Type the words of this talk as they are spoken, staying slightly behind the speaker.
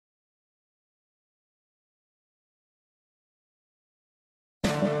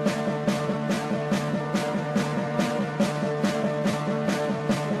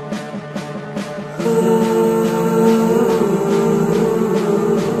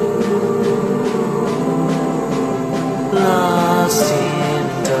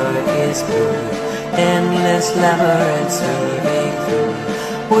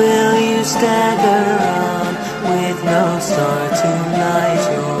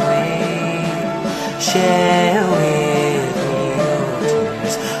Share with me your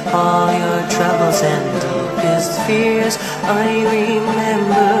tears, all your troubles and deepest fears. I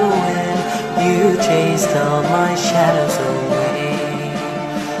remember when you chased all my shadows away.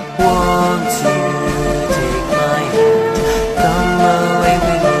 Won't you take my hand, come away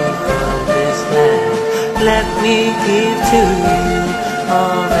with me from this land? Let me give to you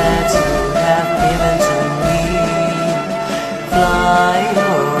all that you have given to me. Fly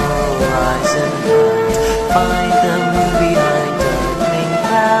horizon bound, find the moon behind darkening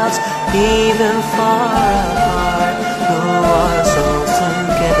clouds. Even far apart, though our souls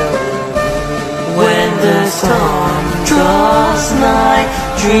together will be. When the storm draws nigh,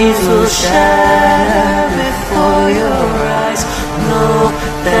 dreams will shatter before your eyes. Know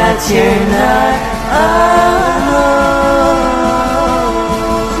that you're not alone.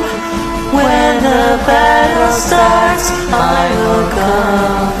 When the battle starts, I will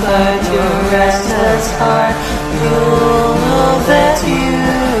comfort your restless heart. You'll know that you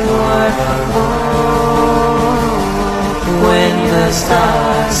are home. When the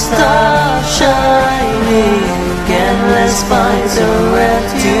stars stop shining, endless spines are red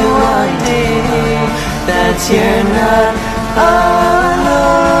to hiding, that you're not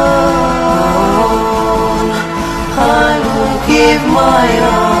alone. I will give my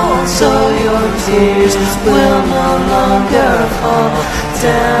all, so your tears will no longer fall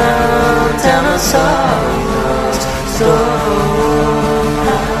down, down on sorrows so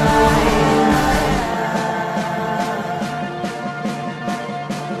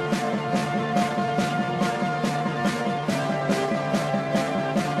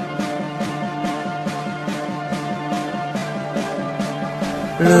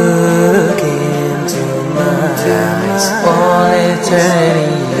look into my eyes, all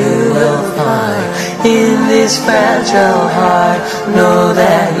eternity you will find. In this fragile heart, know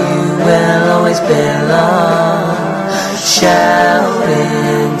that you will always belong. Shout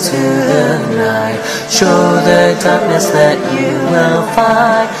into the night, show the darkness that you will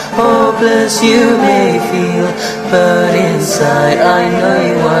find. Hopeless you may feel, but inside I know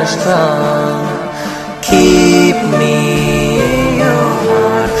you are strong. Keep me in your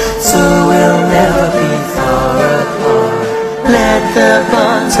heart, so we'll never be far apart. Let the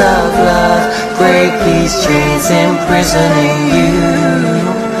bonds of love break these chains imprisoning you.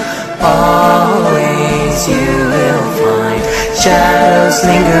 Always you will find shadows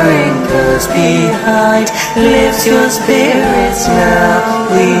lingering close behind. Lift your spirits now,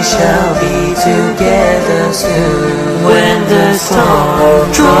 we shall be together soon. When the storm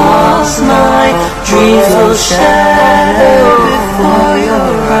draws nigh, dreams will shatter before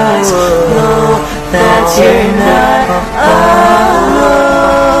your eyes. Know that you're not alone.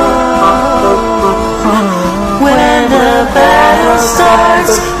 When the battle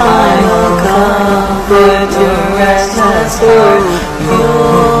starts, I will comfort your restless heart.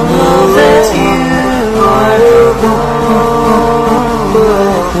 You'll know that you are home.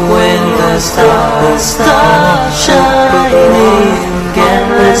 When the stars stop shining,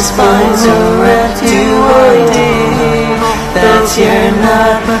 endless spines are red to hiding, that you're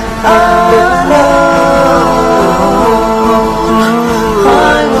not alone.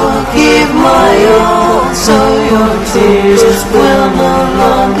 I will give my all, so your tears will no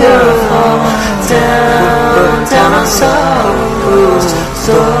longer fall down, down on sorrow's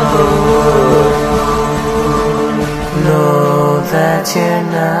stone. Know that you're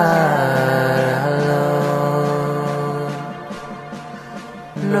not alone.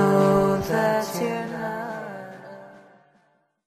 No.